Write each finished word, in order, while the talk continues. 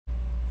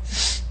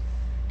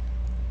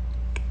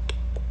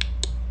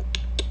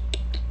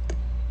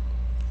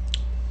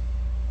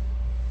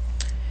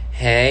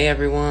Hey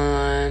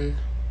everyone.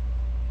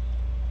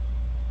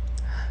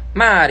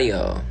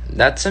 Mario.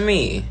 That's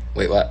me.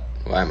 Wait, what?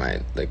 Why am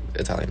I like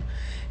Italian?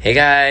 Hey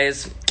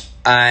guys.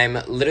 I'm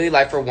literally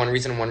live for one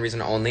reason and one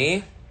reason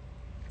only.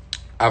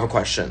 I have a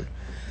question.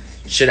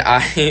 Should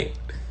I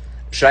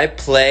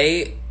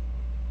play?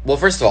 Well,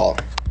 first of all,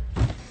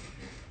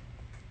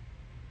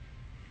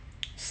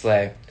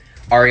 slay.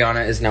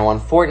 Ariana is now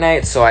on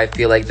Fortnite, so I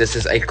feel like this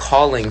is a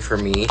calling for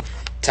me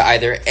to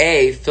either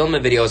A, film a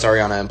video as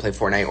Ariana and play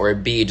Fortnite, or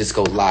B, just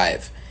go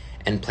live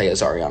and play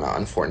as Ariana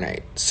on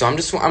Fortnite. So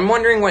I'm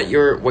wondering what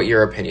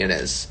your opinion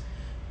is.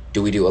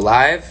 Do we do a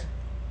live,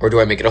 or do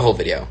I make it a whole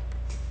video?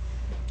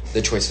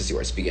 The choice is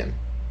yours. Begin.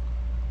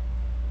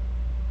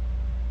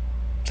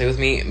 Play with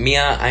me.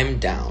 Mia, I'm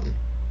down.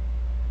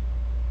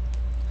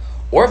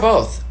 Or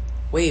both.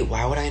 Wait,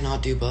 why would I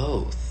not do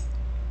both?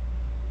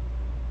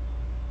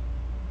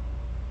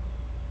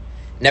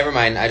 Never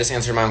mind, I just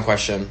answered my own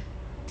question.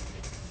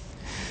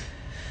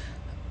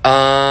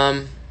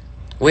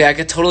 Wait, I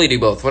could totally do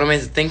both. What am I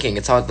thinking?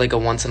 It's not like a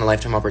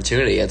once-in-a-lifetime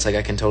opportunity. It's like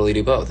I can totally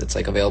do both. It's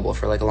like available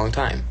for like a long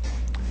time.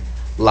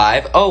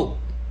 Live? Oh!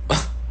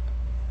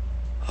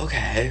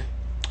 Okay.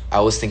 I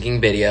was thinking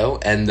video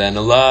and then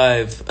a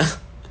live.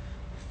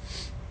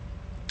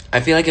 I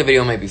feel like a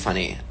video might be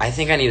funny. I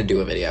think I need to do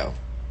a video.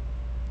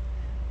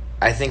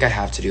 I think I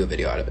have to do a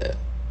video out of it.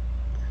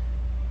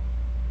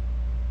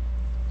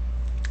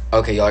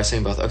 Okay, y'all are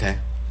saying both. Okay.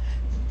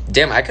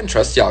 Damn, I can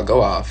trust y'all.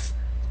 Go off.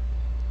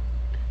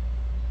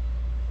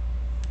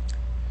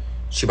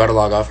 She about to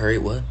log off. Hurry.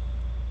 What?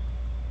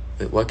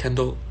 Wait, what,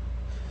 Kendall?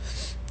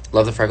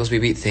 Love the freckles,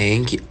 BB.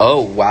 Thank you.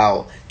 Oh,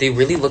 wow. They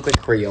really look like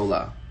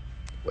Crayola.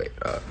 Wait,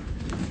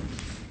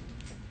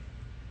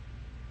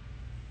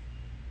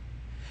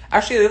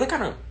 Actually, they look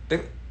kind of...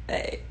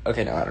 Hey.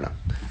 Okay, no, I don't know.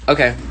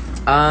 Okay.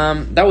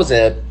 That was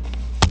it.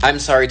 I'm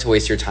sorry to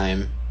waste your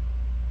time.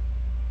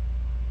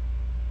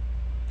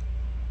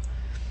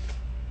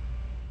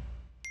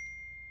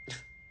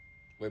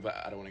 Wait, but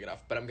I don't want to get off.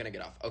 But I'm going to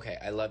get off. Okay,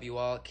 I love you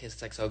all. Kiss,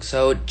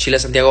 XOXO. Chile,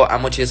 Santiago.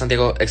 Amo Chile,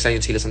 Santiago.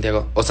 Extraño Chile,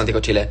 Santiago. O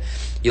Santiago, Chile.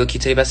 You look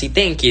cute today, Bessie.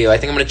 Thank you. I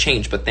think I'm going to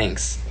change, but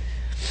thanks.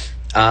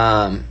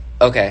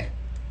 Okay.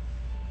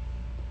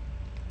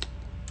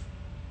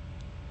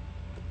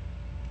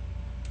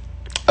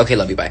 Okay,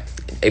 love you. Bye.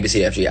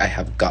 ABCDFG. I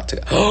have got to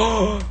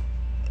go.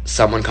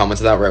 Someone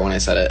commented that right when I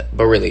said it.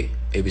 But really,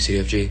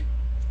 ABCDFG.